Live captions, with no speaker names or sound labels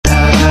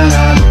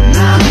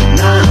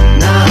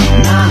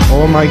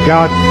my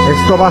god,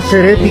 esto va a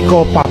ser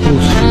épico,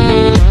 papus.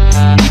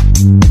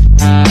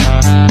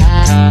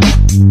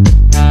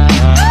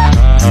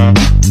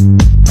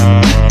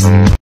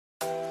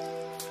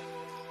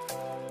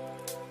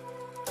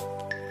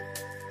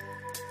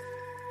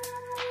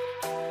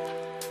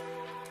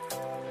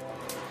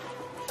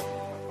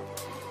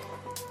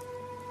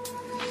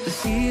 The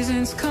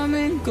seasons come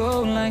and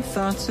go like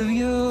thoughts of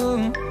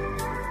you.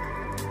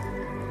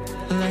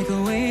 Like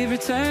a wave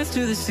returns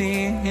to the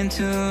sea,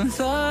 into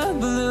the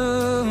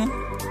blue.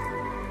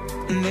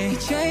 They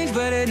change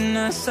but in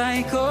a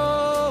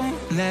cycle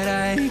that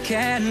I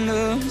can't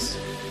lose.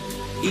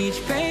 Each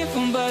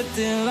painful but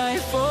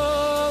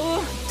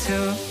delightful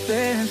to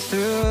live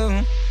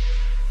through.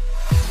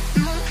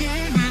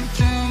 Looking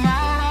into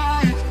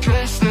my life,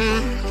 just a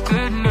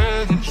good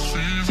mother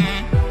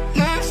season.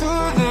 Not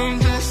for them,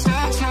 just a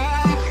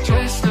time,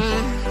 just a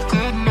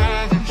good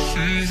mother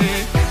season.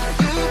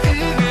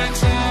 Looking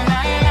into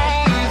my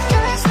life,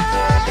 just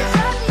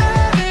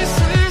another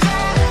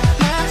season.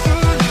 Not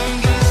for them,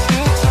 just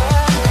a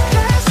time,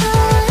 just a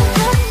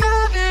good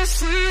mother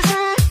season.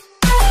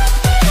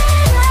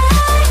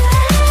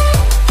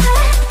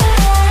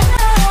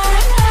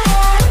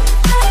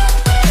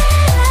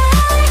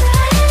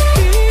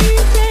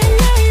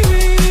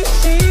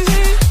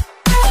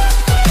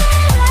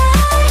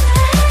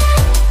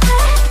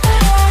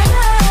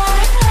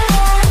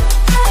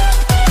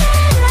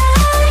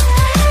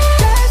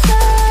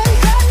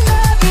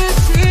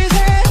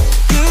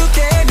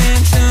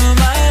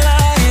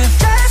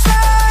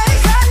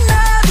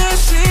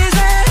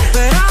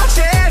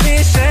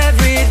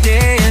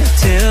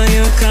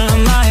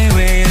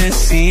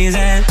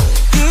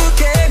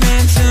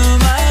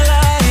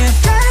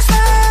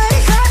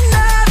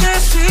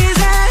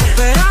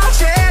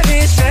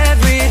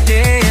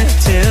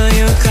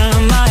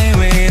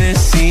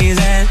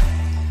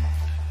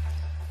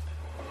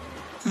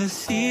 The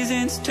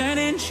seasons turn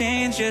and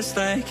change just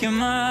like your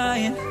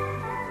mind.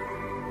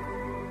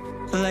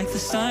 Like the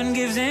sun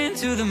gives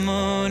into the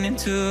moon,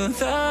 into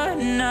the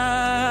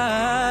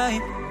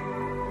night.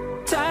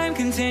 Time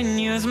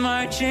continues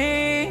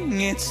marching,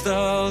 it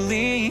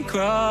slowly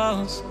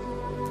crawls.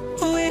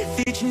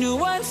 With each new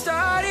one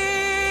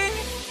starting,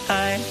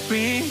 I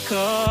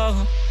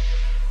recall.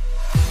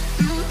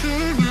 You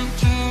came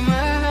into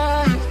my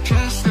life,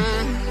 just a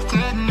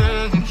good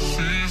mother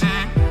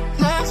season.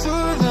 Not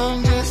for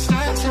long, just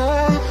a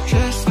time,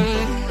 just a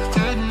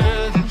good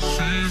mother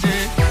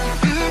season.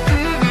 You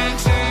came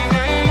into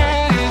my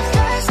life,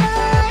 just a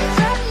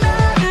good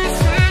mother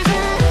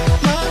season.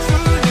 Not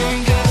for long,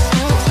 just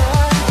a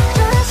time,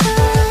 just a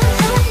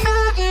good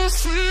mother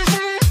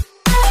season.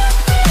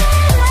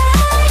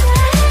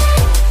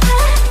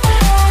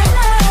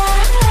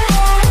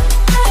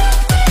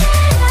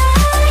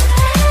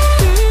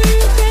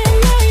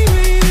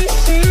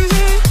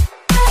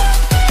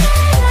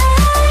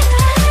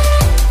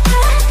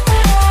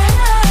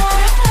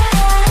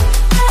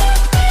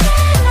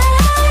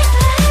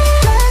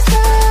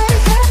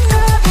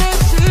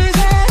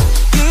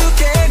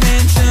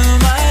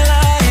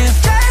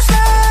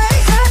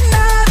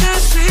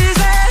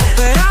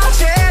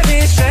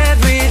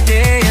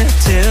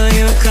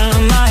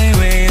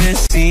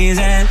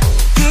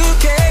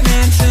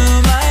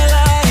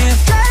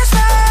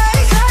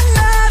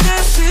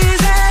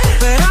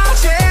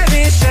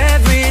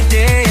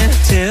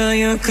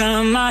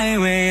 Come my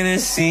way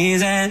this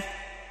season.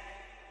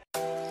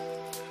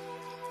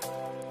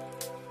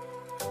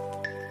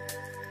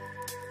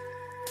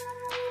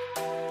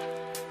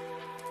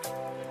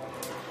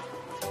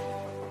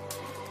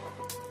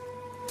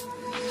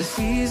 The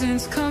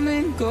seasons come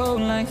and go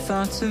like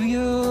thoughts of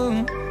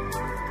you.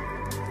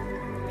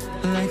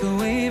 Like a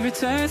wave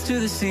returns to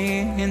the sea,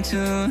 into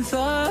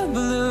the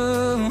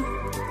blue.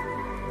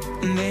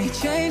 They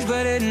change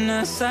but in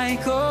a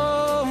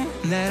cycle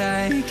that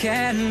I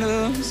can't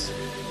lose.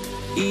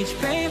 Each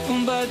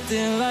painful but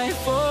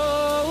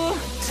delightful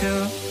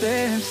to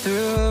live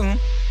through.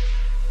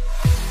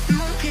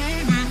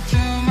 Looking into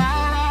my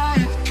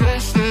life,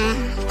 just a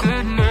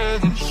good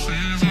mother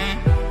season.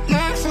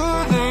 Not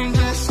for them,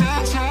 just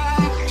a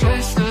time,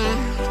 just a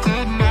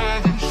good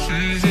mother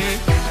season.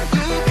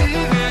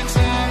 Looking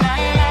into my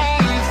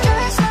life,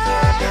 just a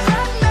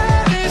good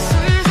mother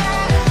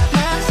season.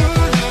 Not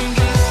for them,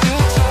 just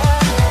a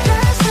time,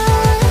 just a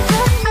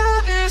good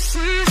mother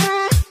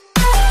season.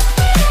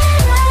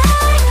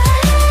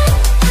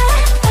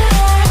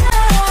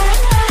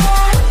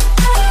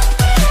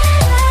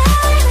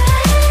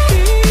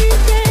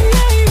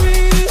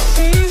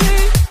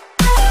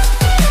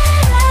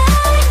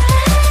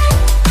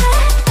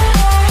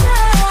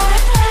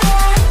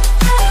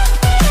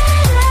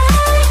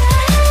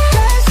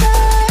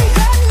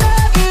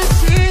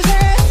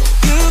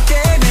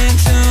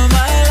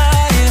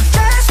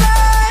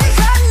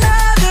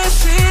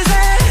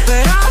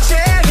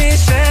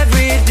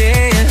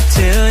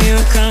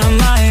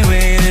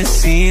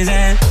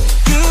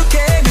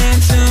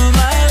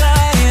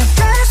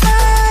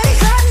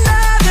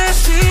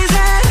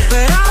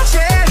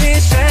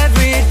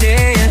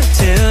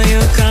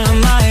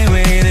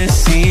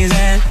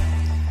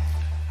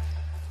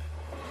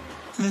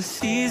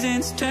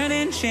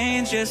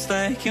 just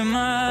like your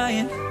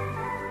mind.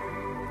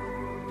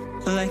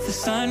 Like the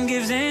sun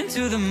gives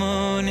into the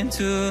moon,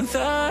 into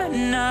the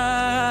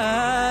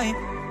night.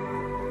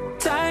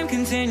 Time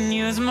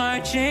continues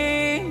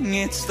marching,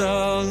 it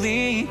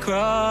slowly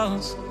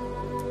crawls.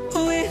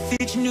 With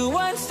each new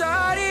one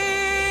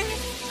starting,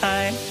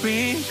 I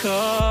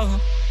recall.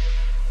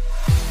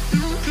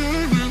 You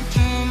came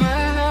into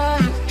my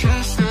life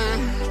just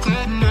like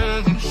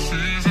another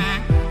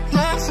season.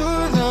 Not too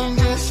long,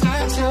 just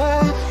like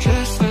time,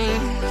 just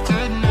like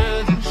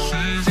another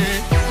season.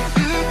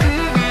 You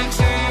came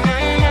into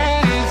my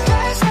life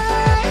just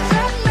like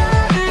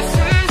another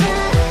season.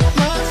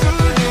 Not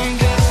too long,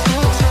 just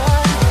like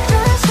time,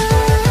 just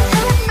like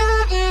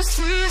another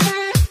season.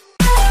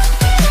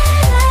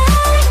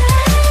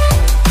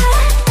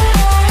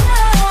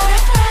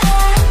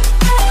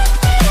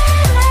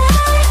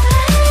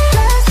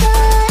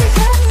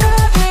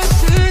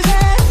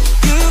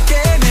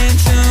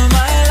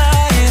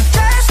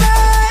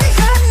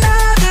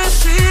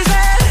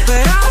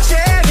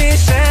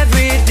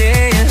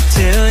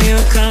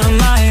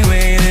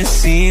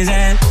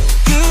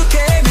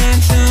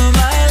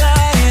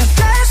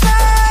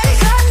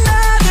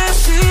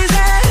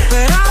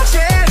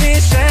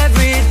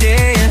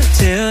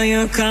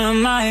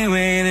 Come my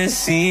way this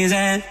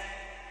season.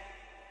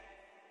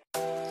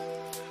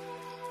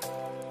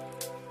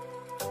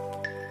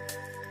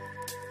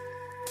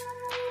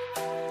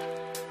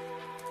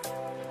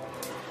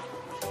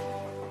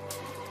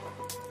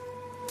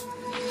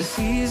 The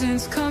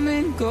seasons come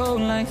and go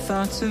like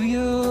thoughts of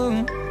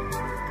you.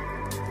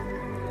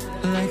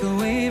 Like a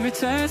wave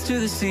returns to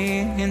the sea,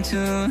 into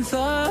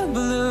the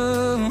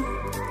blue.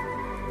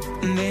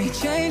 They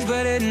change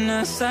but in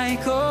a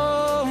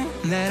cycle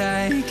that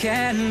I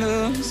can't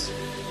lose.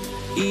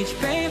 Each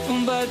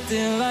painful but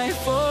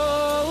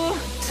delightful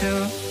to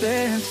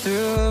live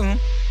through.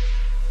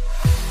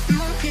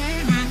 You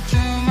came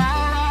into my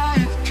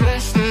life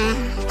just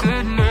like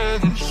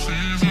another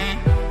season.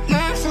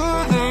 Not so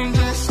long,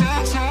 just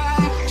like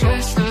time,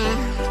 just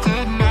like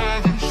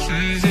another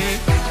season.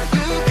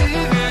 You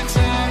came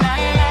into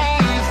my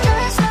life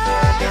just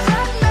like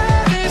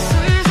another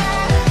season.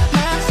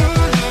 Not so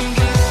long,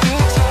 just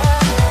like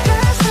time,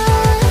 just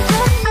like another season.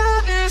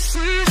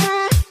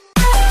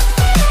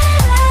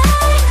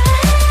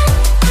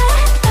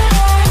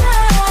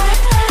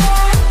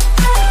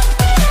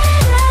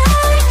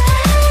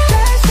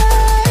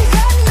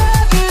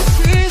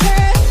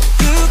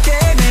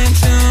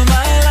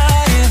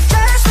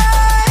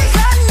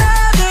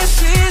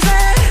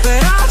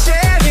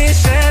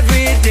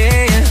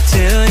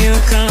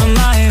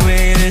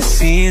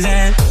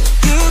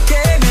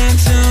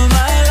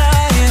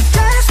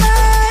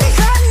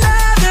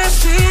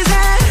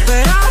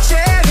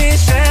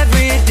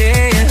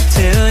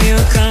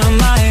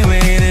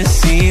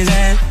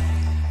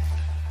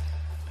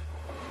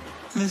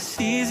 The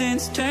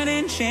seasons turn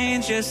and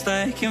change just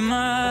like your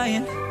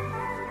mind.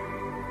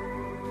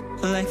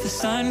 Like the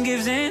sun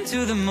gives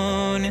into the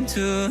moon,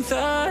 into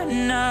the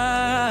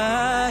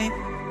night.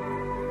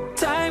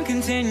 Time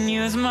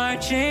continues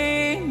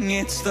marching,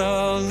 it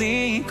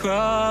slowly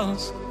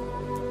crawls.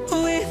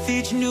 With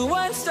each new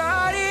one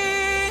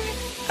starting,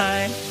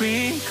 I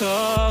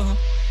recall.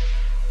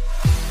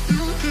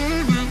 You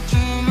came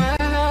into my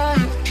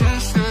life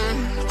just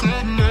like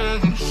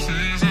another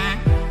season.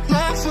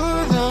 Not too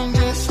long,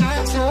 just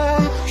like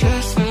time,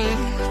 just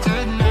like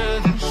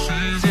another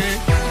season.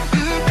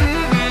 You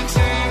came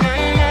into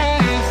my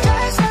life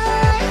just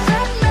like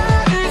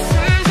another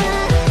season.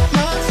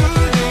 Not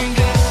too long,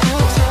 just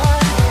like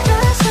time, just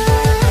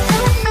like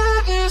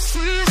another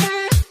season.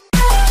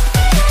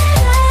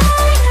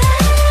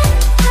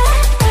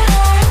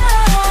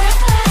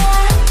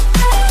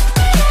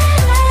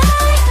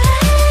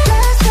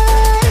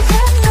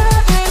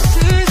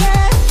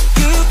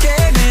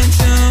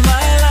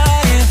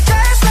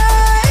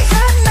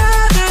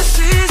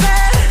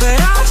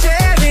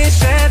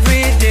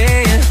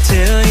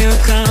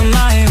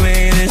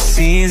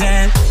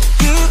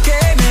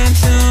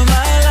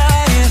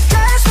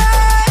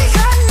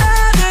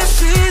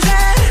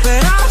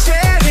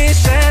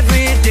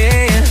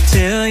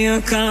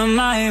 Come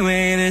my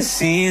way this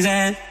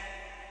season.